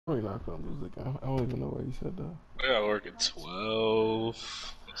We're not gonna lose the game. I don't even know why you said that. I gotta work at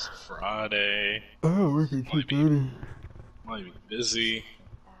 12. It's Friday. Oh, work at Might be 2:30. might be busy.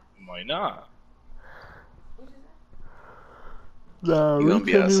 Might not. Nah, You gonna Reek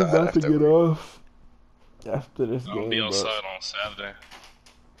be said he was outside about to get afterward. off after this I'll be game, but outside on Saturday.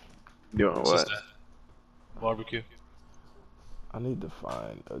 Doing It's just what? that barbecue. I need to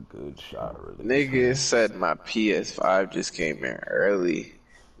find a good shot release. Niggas said my PS5 just came in early.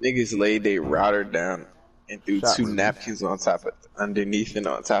 Niggas laid their router down and threw Shot two release. napkins on top of underneath and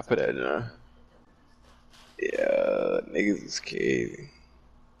on top of that. Yeah, niggas is crazy.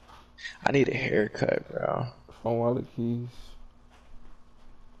 I need a haircut, bro. Phone, wallet, keys,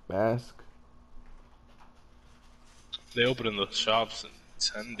 mask. They open in the shops in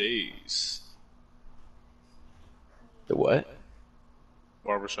 10 days. The what?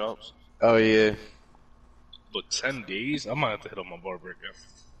 Barbershops. Oh yeah. But 10 days? I might have to hit up my barber again.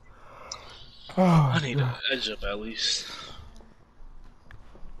 Oh, I need God. an edge up at least.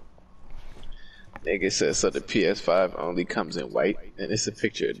 Nigga said so the PS5 only comes in white, and it's a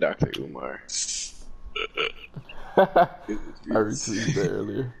picture of Dr. Umar. I retweeted that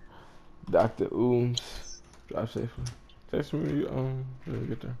earlier. Dr. Ooms. Drive safely. Text me when you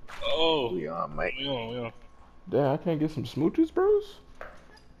get there. Oh, We on, Mike. we on. Damn, I can't get some smooches, bros?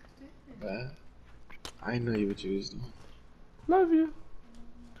 I know you what you was doing. Love you.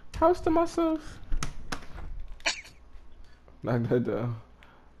 House to myself. Knock that down.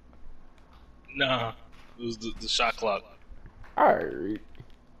 Nah, it was the shot clock. Alright, Reek.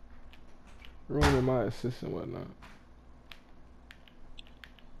 Ruining my assist and whatnot.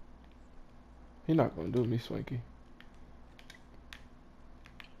 He not gonna do me, Swanky.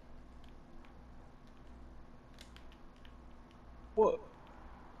 What?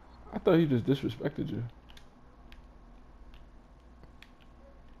 I thought he just disrespected you.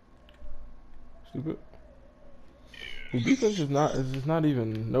 Stupid. His defense is just not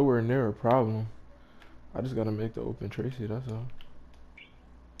even nowhere near a problem. I just gotta make the open Tracy, that's all.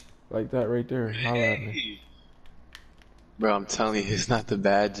 Like that right there. Holla at me. Hey. Bro, I'm telling you, it's not the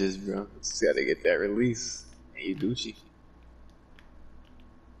badges, bro. Just gotta get that release. And you Gucci.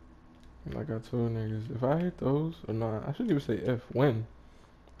 Like I told niggas, if I hit those, or not, I shouldn't even say if, when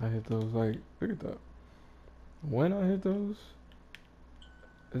I hit those. Like, look at that. When I hit those,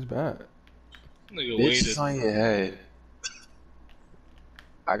 it's bad. Nigga Bitch waited. is on your head.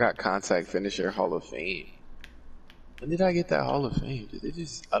 I got contact finisher Hall of Fame. When did I get that Hall of Fame? Did they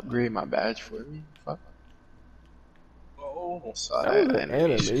just upgrade my badge for me? Fuck. Oh, Saw That was that an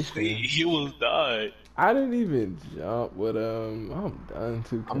animation. animation. he almost died. I didn't even jump with I'm done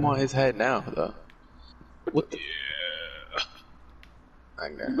too. I'm on his head now, though. What the? Yeah. I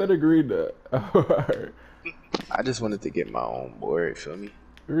You got- better agree that. Alright. I just wanted to get my own board, feel me?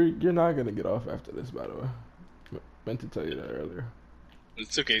 Reek, you're not gonna get off after this, by the way. Meant to tell you that earlier.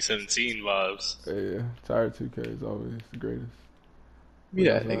 It's 2K17 vibes. Yeah, tired 2K is always the greatest. Be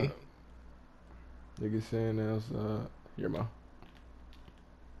that What's nigga. up? Niggas saying else, your mouth.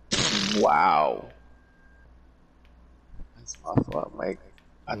 Wow. That's my fault, Mike.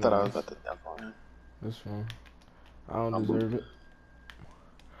 I thought I was Nice. about to dump on him. That's fine. I don't I'm deserve it.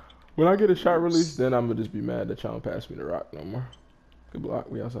 When I get a shot release, then I'm gonna just be mad that y'all don't pass me the rock no more. Good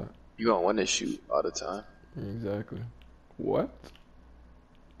block, we outside. You gonna want to shoot all the time. Exactly. What?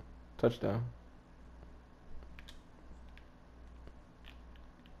 Touchdown.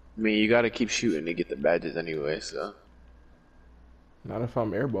 I mean, you gotta keep shooting to get the badges anyway, so. Not if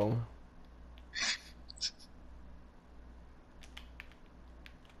I'm airballing.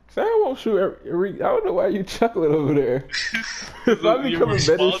 Say I won't shoot every. I don't know why you chuckling over there. If I become a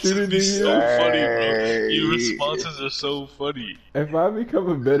better shooter than so you, funny, bro. Your responses are so funny. if I become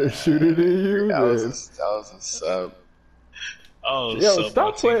a better shooter than you, That then was a sub. Oh, yo, sub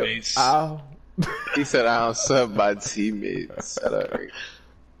stop my playing. teammates. Ow. He said I don't sub my teammates. Shut up, Rick.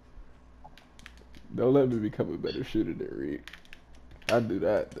 Don't let me become a better shooter than Reek. I'd do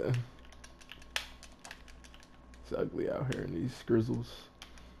that then. It's ugly out here in these grizzles.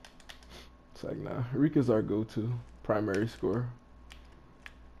 It's like, nah, Reek is our go-to primary scorer.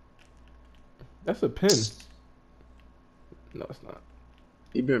 That's a pin. No, it's not.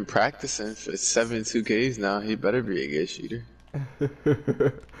 He been practicing for 7 2Ks now. He better be a good shooter.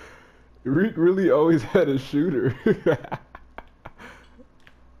 Reek really always had a shooter.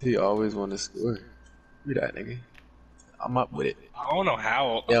 He always want to score. Be that nigga. I'm up with it. I don't know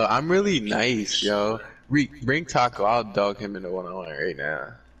how. Yo, I'm really nice, yo. Reek, bring Taco. I'll dog him in the one-on-one right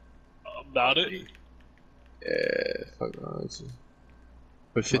now. About it. Yeah, fuck wrong with you.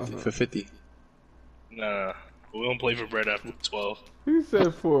 For 50. For 50. Nah. We don't play for bread after 12. He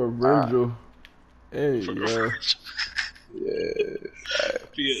said for Virgil. Hey, For yeah. Yeah.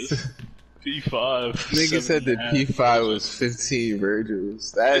 P5. Nigga said the 7.5. P5 was 15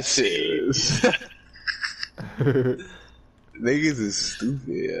 Virgils. That shit was. Niggas is stupid,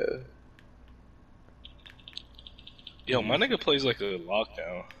 yeah. Yo, my nigga plays like a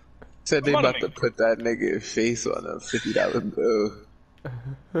lockdown. Said they I'm about gonna to put that nigga face on a $50 bill.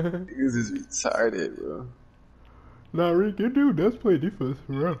 Niggas is retarded, bro. Nah, Rick, your dude does play defense,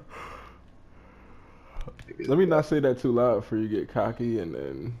 bro. Let me not say that too loud for you get cocky and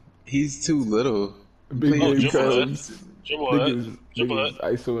then He's too little. big Playing game dribble head. comes. Dribble head. Niggas, Dribble niggas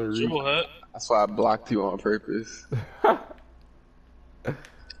ISO and reach. Dribble head. That's why I blocked you on purpose.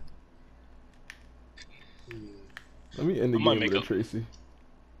 Let me end the I might game make with a a- Tracy.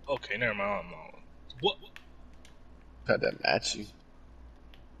 Okay, never mind. I'm not. What? Had that match you.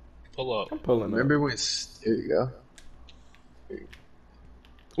 Pull up. I'm pulling Remember up. when? There you go.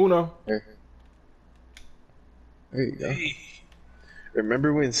 Uno. There you go. Hey.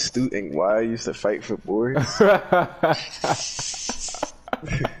 Remember when Stute and Y used to fight for boards? That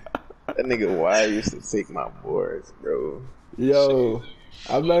nigga Y used to take my boards, bro. Yo,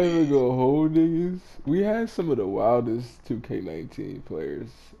 I'm not even gonna hold niggas. We had some of the wildest 2K19 players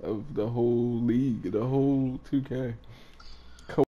of the whole league, the whole 2K.